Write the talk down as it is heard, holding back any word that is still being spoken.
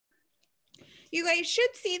You guys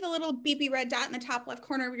should see the little beepy red dot in the top left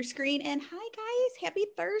corner of your screen. And hi guys, happy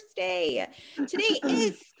Thursday. Today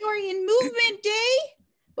is Story and Movement Day.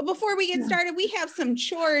 But before we get started, we have some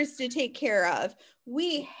chores to take care of.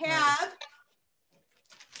 We have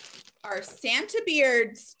our Santa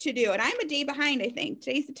beards to do. And I'm a day behind, I think.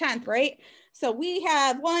 Today's the 10th, right? So we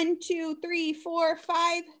have 1, 2, 3, 4,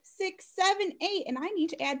 5, 6, 7, 8. And I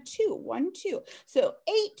need to add 2. 1, 2. So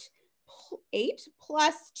 8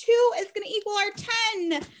 plus 2 is going to equal our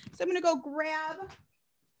 10. So I'm going to go grab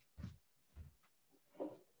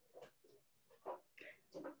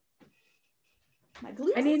my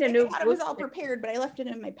glue. I need a new. I thought it was all prepared, but I left it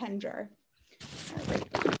in my pen jar. All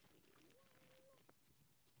right.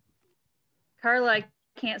 Carla, I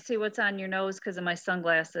can't see what's on your nose because of my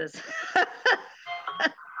sunglasses.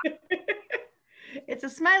 It's a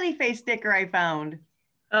smiley face sticker I found.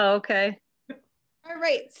 Oh, okay. All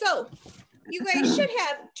right, so you guys should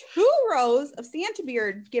have 2 rows of Santa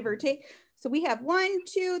beard, give or take. So we have 1,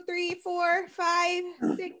 2, 3, 4, 5,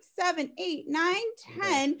 6, 7, 8, 9,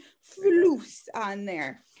 10 floofs on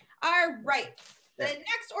there. All right. The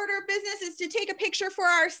next order of business is to take a picture for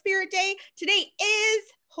our Spirit Day. Today is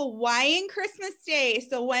Hawaiian Christmas Day.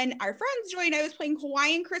 So when our friends joined, I was playing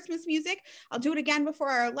Hawaiian Christmas music. I'll do it again before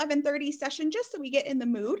our 11:30 session, just so we get in the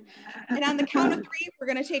mood. And on the count of 3, we're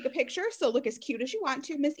going to take a picture. So look as cute as you want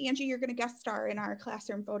to. Miss Angie, you're going to guest star in our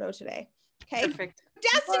classroom photo today. Okay. Perfect.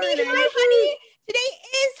 Destiny, hi, honey. Today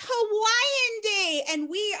is Hawaiian Day, and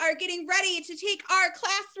we are getting ready to take our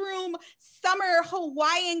classroom summer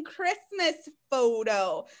Hawaiian Christmas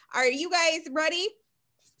photo. Are you guys ready?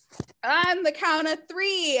 On the count of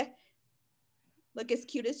 3. Look as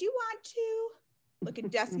cute as you want to. Look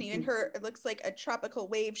at Destiny in her, it looks like a tropical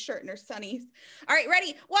wave shirt and her sunnies. All right,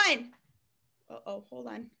 ready? 1. Uh-oh, hold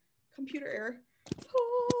on. Computer error.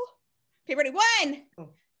 Oh. Okay, ready? 1,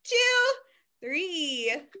 2,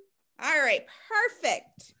 3. All right,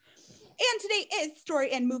 perfect. And today is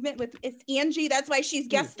Story and Movement with Angie. That's why she's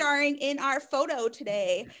guest starring in our photo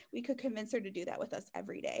today. We could convince her to do that with us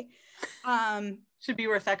every day. Should be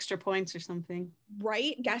worth extra points or something.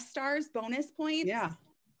 Right? Guest stars, bonus points. Yeah.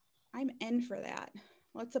 I'm in for that.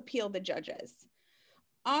 Let's appeal the judges.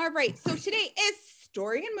 All right. So today is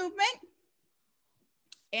Story and Movement.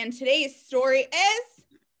 And today's story is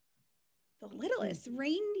The Littlest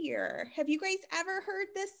Reindeer. Have you guys ever heard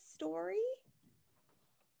this story?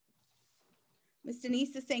 Miss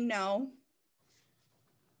Denise is saying no.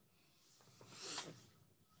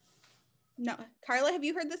 No. Carla, have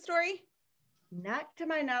you heard this story? Not to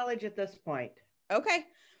my knowledge at this point. Okay.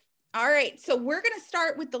 All right. So we're going to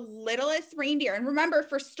start with The Littlest Reindeer. And remember,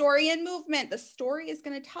 for Story and Movement, the story is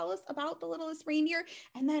going to tell us about the littlest reindeer.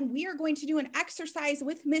 And then we are going to do an exercise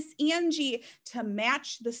with Miss Angie to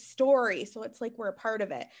match the story. So it's like we're a part of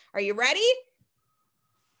it. Are you ready?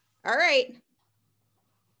 All right.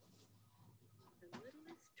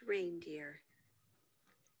 Reindeer,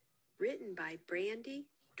 written by Brandy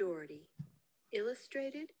Doherty,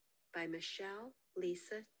 illustrated by Michelle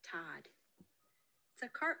Lisa Todd. It's a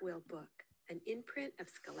Cartwheel book, an imprint of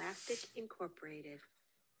Scholastic Incorporated.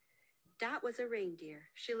 Dot was a reindeer.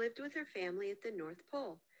 She lived with her family at the North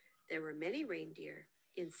Pole. There were many reindeer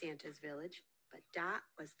in Santa's village, but Dot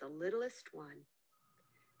was the littlest one.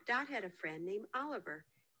 Dot had a friend named Oliver.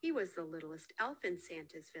 He was the littlest elf in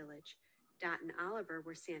Santa's village. Dot and Oliver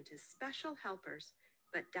were Santa's special helpers,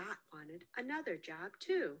 but Dot wanted another job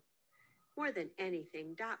too. More than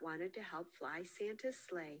anything, Dot wanted to help fly Santa's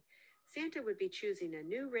sleigh. Santa would be choosing a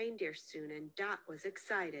new reindeer soon, and Dot was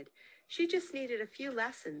excited. She just needed a few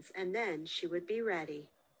lessons, and then she would be ready.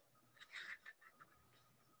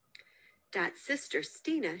 Dot's sister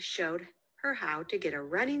Stina showed her how to get a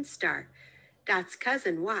running start. Dot's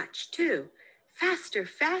cousin watched too. Faster,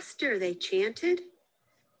 faster, they chanted.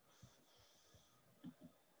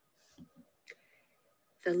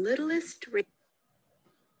 The littlest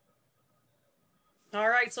All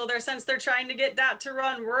right, so since they're trying to get Dot to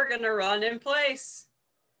run, we're going to run in place.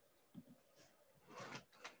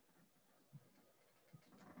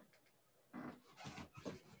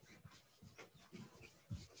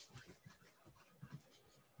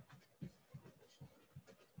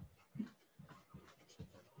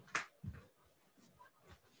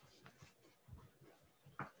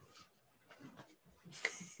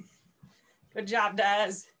 Good job,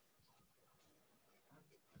 Daz.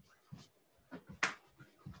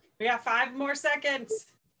 We got 5 more seconds.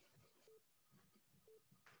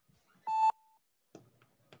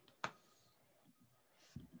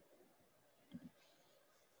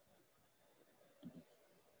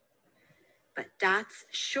 But Dot's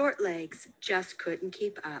short legs just couldn't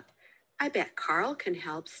keep up. I bet Carl can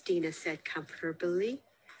help, Stina said comfortably.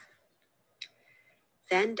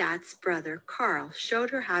 Then Dot's brother, Carl,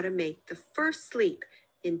 showed her how to make the first leap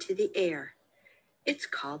into the air. It's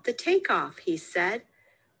called the takeoff, he said.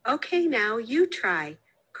 Okay, now you try,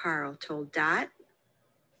 Carl told Dot.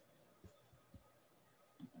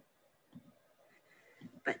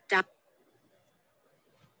 But Dot...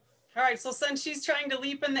 All right, so since she's trying to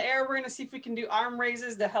leap in the air, we're gonna see if we can do arm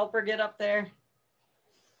raises to help her get up there.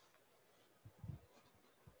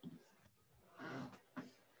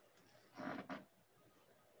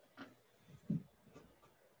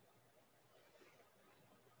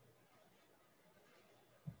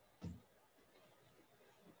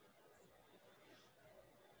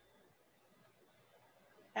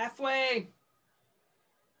 Halfway.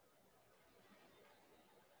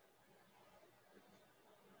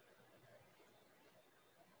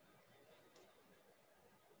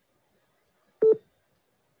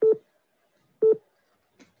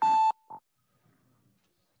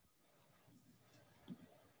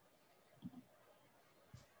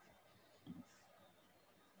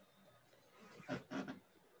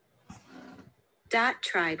 Dot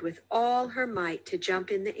tried with all her might to jump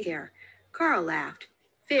in the air. Carl laughed.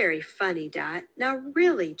 Very funny, Dot. Now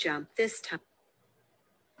really jump this time.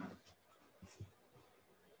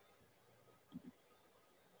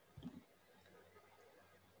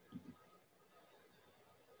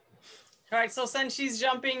 All right, so since she's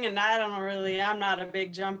jumping, and I'm not a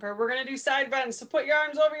big jumper, we're gonna do side bends. So put your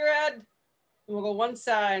arms over your head, and we'll go one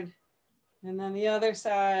side, and then the other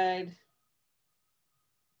side.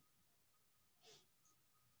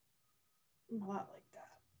 A lot like that.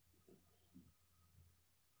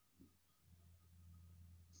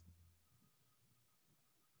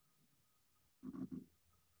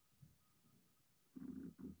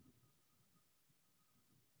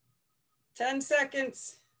 Ten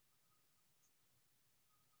seconds.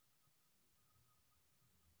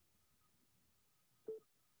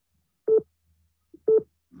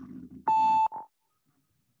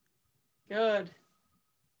 Good.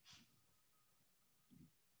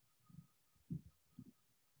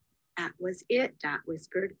 That was it, Dot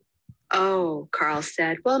whispered. Oh, Carl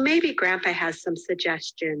said. Well, maybe Grandpa has some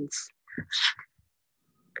suggestions.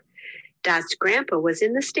 Dot's grandpa was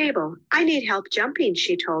in the stable. I need help jumping,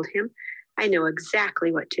 she told him. I know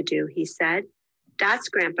exactly what to do, he said. Dot's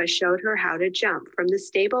grandpa showed her how to jump from the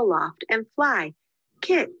stable loft and fly.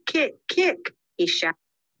 Kick, kick, kick, he shouted.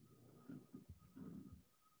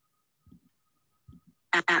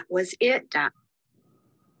 That was it, Dot.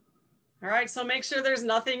 All right, so make sure there's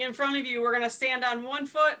nothing in front of you. We're gonna stand on one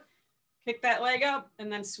foot, kick that leg up,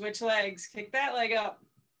 and then switch legs. Kick that leg up.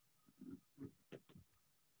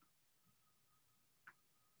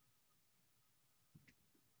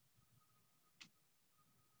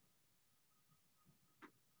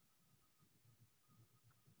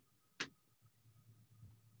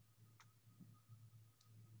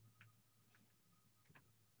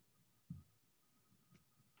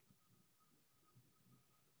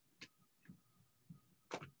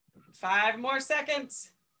 Five more seconds.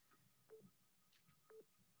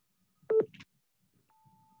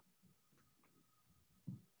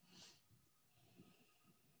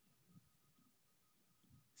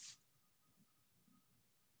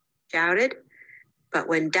 Shouted. But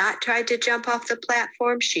when Dot tried to jump off the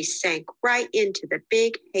platform, she sank right into the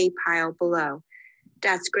big hay pile below.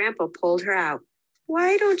 Dot's grandpa pulled her out.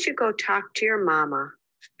 Why don't you go talk to your mama?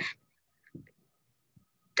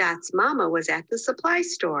 Dot's mama was at the supply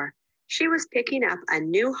store. She was picking up a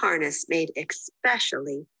new harness made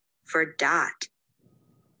especially for Dot.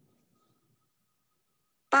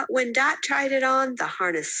 But when Dot tried it on, the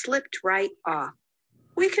harness slipped right off.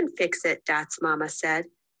 We can fix it, Dot's mama said.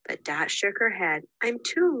 But Dot shook her head. I'm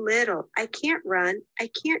too little. I can't run. I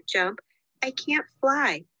can't jump. I can't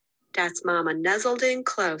fly. Dot's mama nuzzled in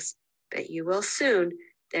close. But you will soon.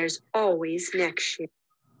 There's always next year.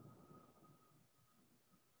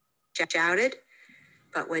 Shouted.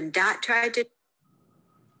 But when Dot tried to...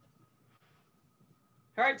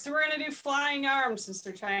 All right, so we're gonna do flying arms since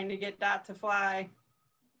they're trying to get Dot to fly.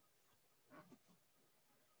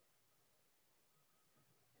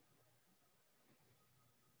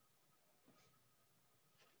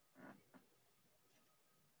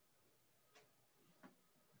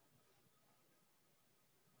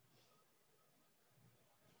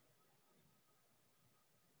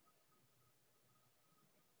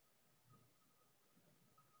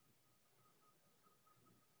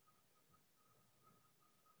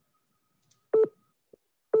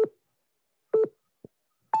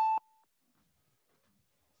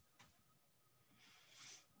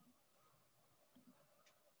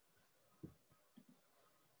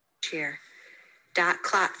 year. Dot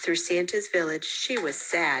clocked through Santa's village. She was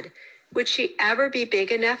sad. Would she ever be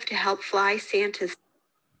big enough to help fly Santa's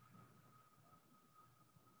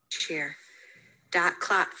year? Dot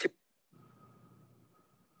clocked through.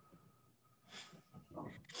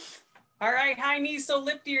 All right, high knees, so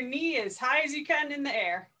lift your knee as high as you can in the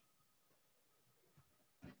air.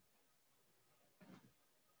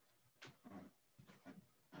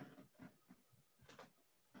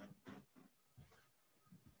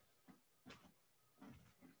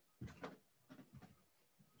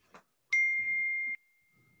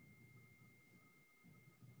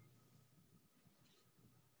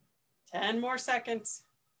 Ten more seconds.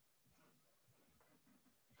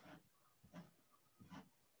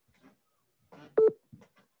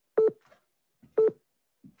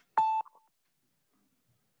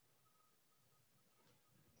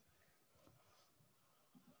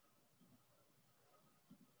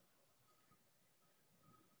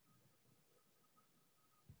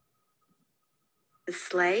 The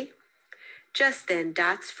sleigh. Just then,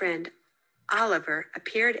 Dot's friend Oliver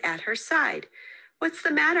appeared at her side. What's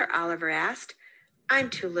the matter? Oliver asked.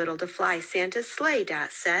 I'm too little to fly Santa's sleigh,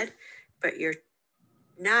 Dot said. But you're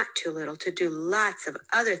not too little to do lots of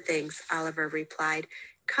other things, Oliver replied.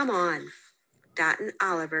 Come on. Dot and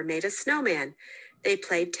Oliver made a snowman. They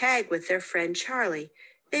played tag with their friend Charlie.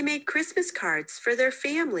 They made Christmas cards for their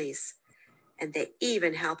families. And they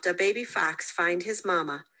even helped a baby fox find his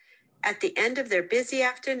mama. At the end of their busy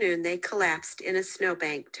afternoon, they collapsed in a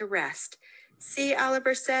snowbank to rest. See,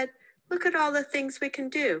 Oliver said, look at all the things we can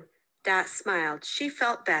do. Dot smiled. She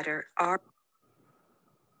felt better.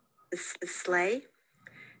 The sleigh.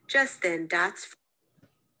 Just then, Dot's.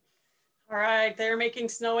 All right, they're making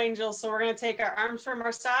snow angels. So we're going to take our arms from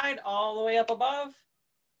our side all the way up above,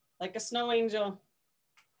 like a snow angel.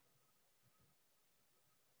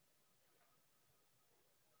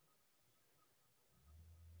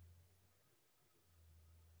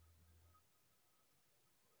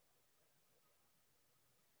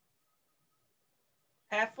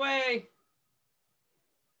 Halfway.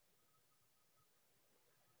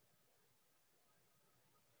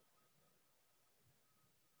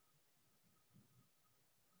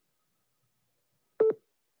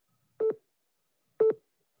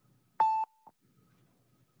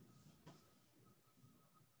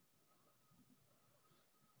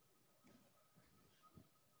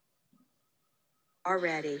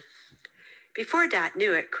 Already. Before Dot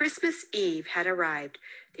knew it, Christmas Eve had arrived.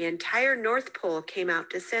 The entire North Pole came out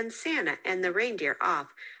to send Santa and the reindeer off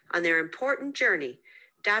on their important journey.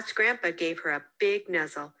 Dot's grandpa gave her a big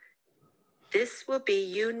nuzzle. This will be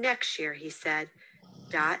you next year, he said.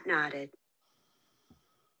 Dot nodded.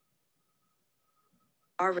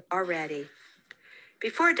 Already.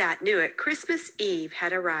 Before Dot knew it, Christmas Eve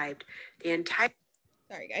had arrived. The entire.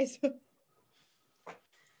 Sorry, guys.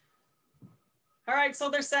 All right, so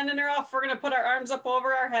they're sending her off. We're going to put our arms up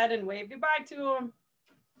over our head and wave goodbye to them.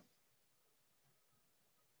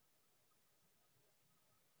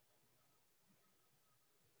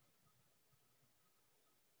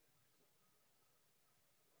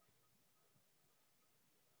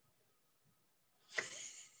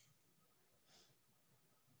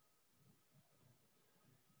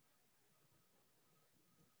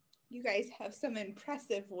 You guys have some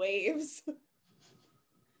impressive waves.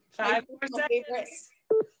 5 more seconds.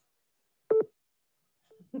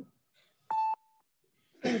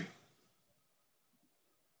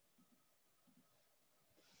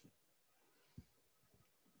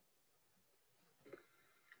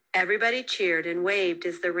 Everybody cheered and waved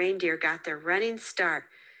as the reindeer got their running start.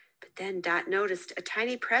 But then Dot noticed a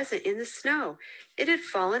tiny present in the snow. It had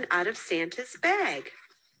fallen out of Santa's bag.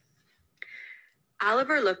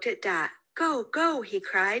 Oliver looked at Dot. Go, go, he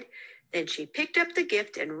cried. Then she picked up the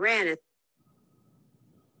gift and ran.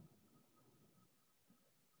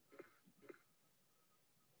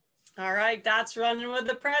 All right, Dot's running with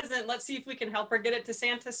the present. Let's see if we can help her get it to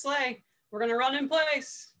Santa's sleigh. We're going to run in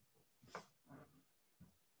place.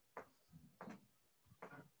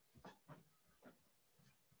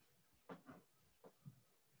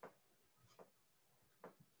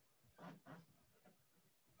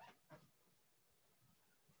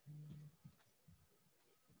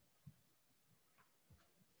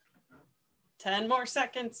 Ten more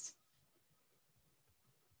seconds.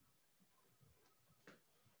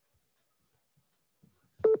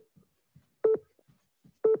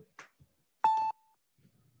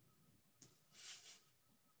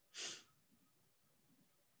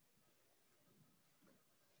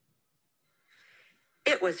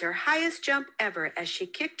 It was her highest jump ever as she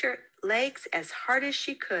kicked her legs as hard as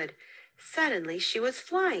she could. Suddenly, she was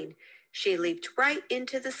flying. She leaped right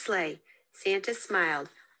into the sleigh. Santa smiled.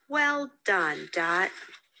 Well done, Dot.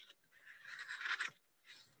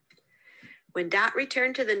 When Dot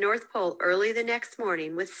returned to the North Pole early the next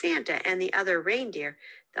morning with Santa and the other reindeer,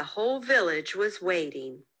 the whole village was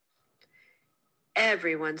waiting.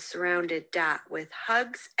 Everyone surrounded Dot with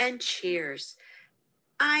hugs and cheers.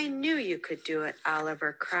 I knew you could do it,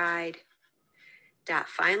 Oliver cried. Dot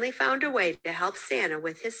finally found a way to help Santa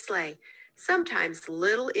with his sleigh. Sometimes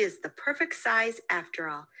little is the perfect size after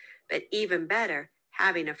all, but even better,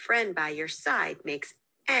 having a friend by your side makes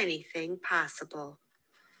anything possible.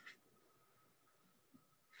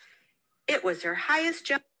 It was her highest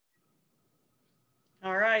jump.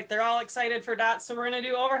 All right, they're all excited for Dot, so we're gonna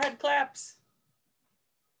do overhead claps.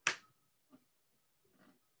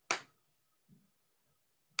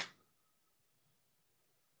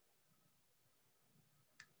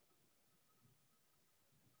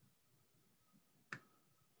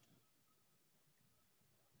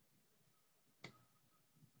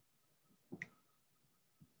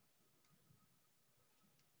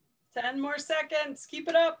 Ten more seconds, keep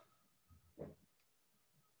it up.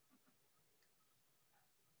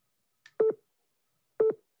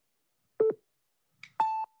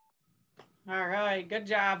 All right, good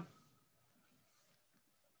job.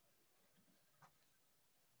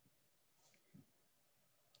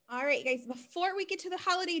 All right, guys, before we get to the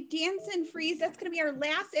holiday dance and freeze, that's going to be our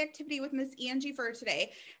last activity with Miss Angie for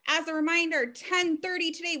today. As a reminder,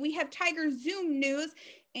 10:30 today, we have Tiger Zoom news,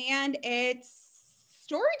 and it's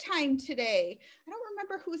story time today. I don't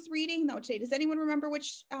remember who's reading, though, today. Does anyone remember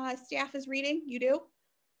which staff is reading? You do?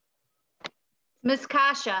 Miss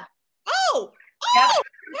Kasha. Oh, Yep.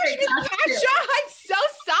 gosh, Miss Kasha, I'm so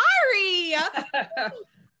sorry.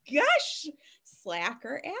 Gosh,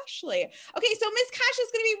 slacker Ashley. Okay, so Miss Kasha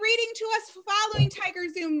is going to be reading to us following Tiger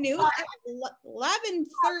Zoom news at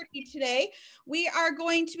 11:30 today. We are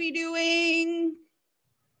going to be doing,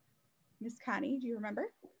 Miss Connie, do you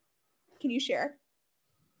remember? Can you share?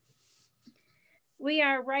 We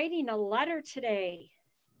are writing a letter today.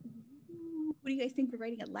 Who do you guys think we're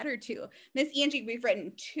writing a letter to? Miss Angie, we've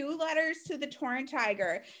written 2 letters to the Torrent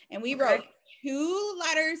Tiger, and we wrote 2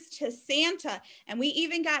 letters to Santa, and we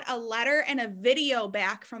even got a letter and a video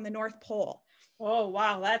back from the North Pole. Oh,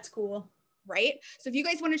 wow, that's cool. Right? So if you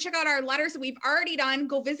guys want to check out our letters that we've already done,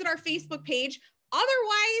 go visit our Facebook page.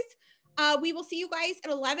 Otherwise, we will see you guys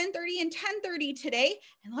at 11:30 and 10:30 today,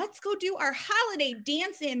 and let's go do our holiday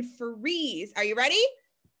dance and freeze. Are you ready?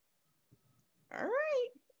 All right.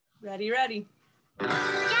 Ready, ready.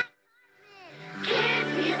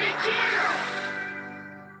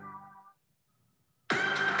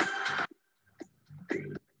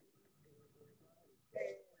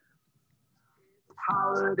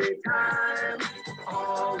 Holiday time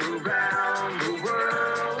all around the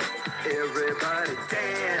world. Everybody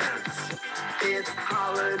dance. It's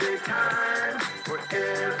holiday time for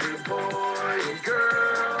every boy and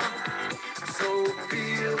girl. So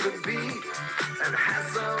feel the beat and have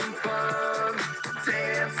some fun.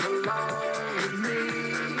 Dance along with me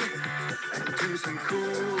and do some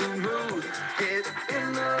cool moves. Get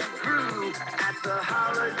in the groove at the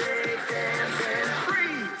holiday dance and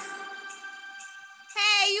freeze.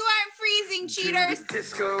 Hey, you aren't freezing, cheaters.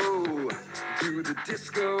 Do the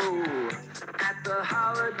disco at the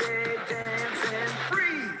holiday dance and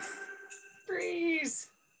freeze. Freeze.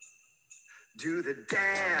 Do the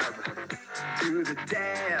dab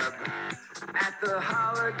at the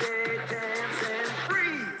holiday dance and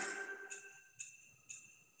freeze.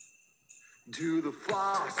 Do the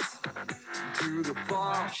floss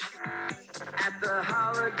at the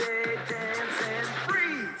holiday dance and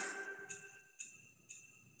freeze.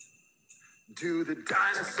 Do the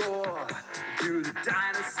dinosaur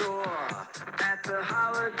at the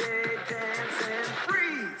holiday dance and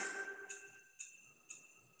freeze.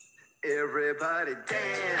 Everybody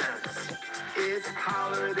dance, it's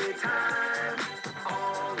holiday time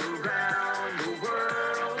all around the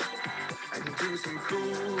world. And do some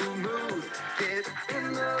cool moves, get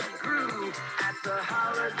in the groove at the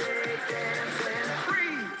holiday dance and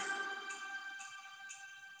freeze.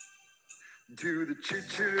 Do the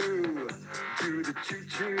choo-choo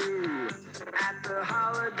at the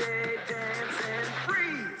holiday dance and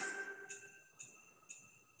freeze.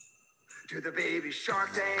 Do the baby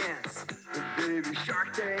shark dance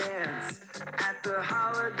at the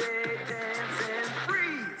holiday dance and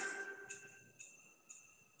freeze.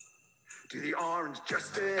 Do the orange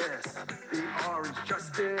justice at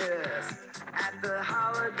the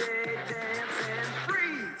holiday dance and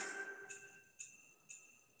freeze.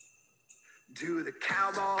 Do the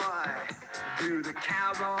cowboy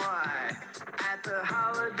at the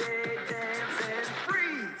holiday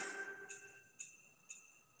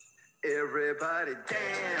Everybody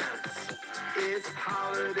dance. It's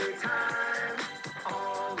holiday time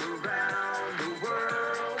all around the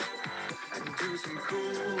world. And do some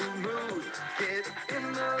cool moves. Get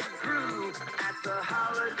in the groove at the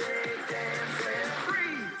holiday dance and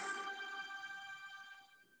freeze.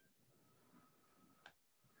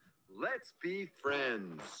 Let's be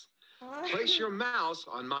friends. Place your mouse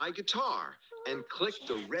on my guitar and click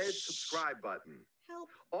the red subscribe button. Help.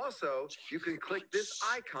 Also, you can click this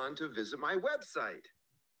icon to visit my website.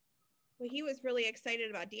 Well, he was really excited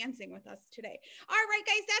about dancing with us today. All right,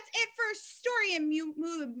 guys, that's it for Story and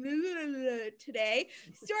Move today.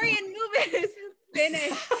 Story and Move is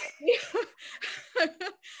finished.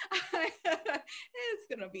 It's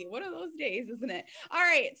going to be one of those days, isn't it? All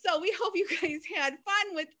right, so we hope you guys had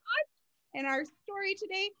fun with us and our story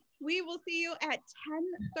today. We will see you at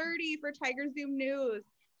 10:30 for Tiger Zoom News.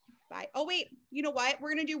 Bye. Oh, wait, you know what?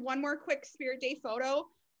 We're going to do one more quick Spirit Day photo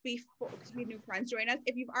before we have new friends join us.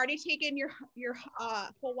 If you've already taken your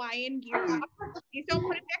Hawaiian gear off, please don't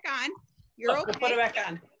put it back on. You're okay. We'll put it back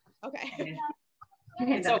on. Okay.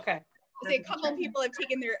 It's okay. A couple of people have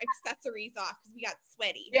taken their accessories off because we got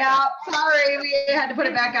sweaty. Yeah, sorry, we had to put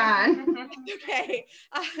it back on. Okay.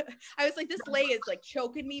 I was like, this lay is like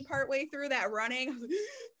choking me partway through that running. I was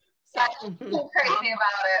like, So crazy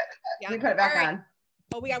about it. Yeah. We put it back All right. on.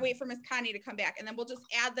 Oh, we gotta wait for Miss Connie to come back, and then we'll just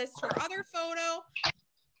add this to our other photo.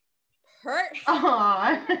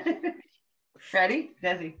 Aww. Ready?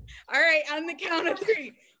 Desi. All right, on the count of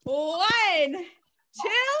 3. 1, 2,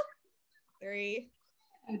 3.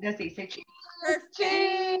 Desi, say cheese. Perfect.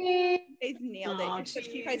 Cheese. They nailed it. Aw, It's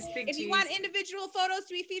just cheese, because big if you cheese. want individual photos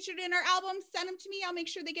to be featured in our album, send them to me. I'll make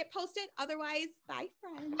sure they get posted. Otherwise, bye,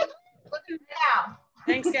 friends. Yeah.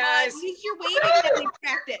 Thanks, guys. Use your waving that we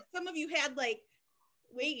practiced. Some of you had like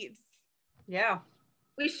waves. Yeah.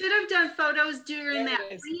 We should have done photos during There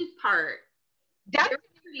that it is. leave part. That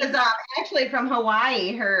is actually from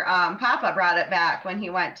Hawaii. Her papa brought it back when he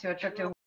went to a trip to